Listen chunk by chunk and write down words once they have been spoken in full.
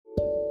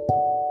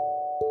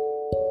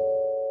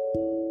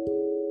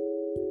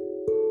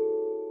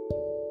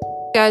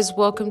Guys,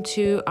 welcome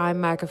to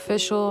I'm Mac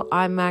Official.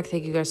 I'm Mac.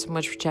 Thank you guys so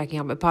much for checking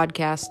out my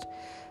podcast.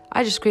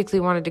 I just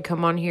quickly wanted to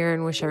come on here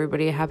and wish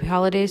everybody a happy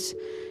holidays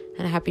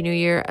and a happy new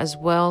year as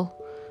well.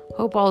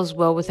 Hope all is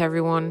well with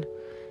everyone.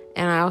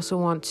 And I also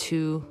want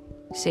to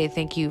say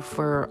thank you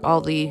for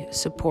all the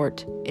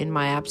support in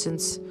my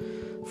absence,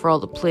 for all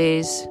the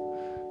plays.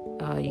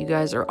 You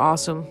guys are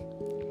awesome.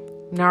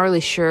 I'm not really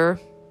sure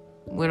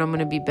when I'm going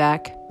to be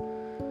back.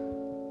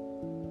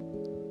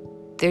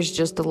 There's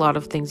just a lot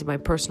of things in my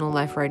personal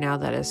life right now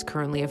that is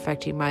currently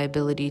affecting my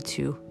ability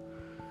to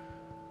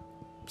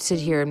sit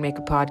here and make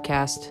a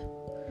podcast.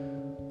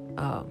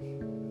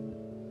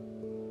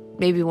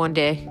 Maybe one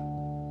day,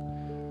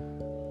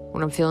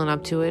 when I'm feeling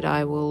up to it,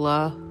 I will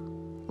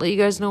let you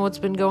guys know what's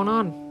been going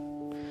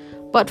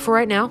on. But for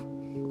right now,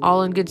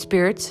 all in good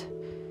spirits.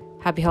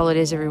 Happy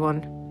holidays,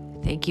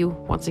 everyone. Thank you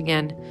once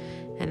again,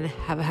 and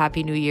have a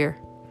happy new year.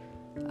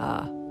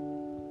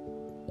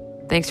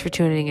 Thanks for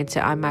tuning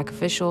into I'm Mac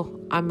Official.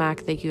 I'm Mac.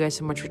 Thank you guys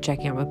so much for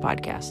checking out my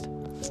podcast.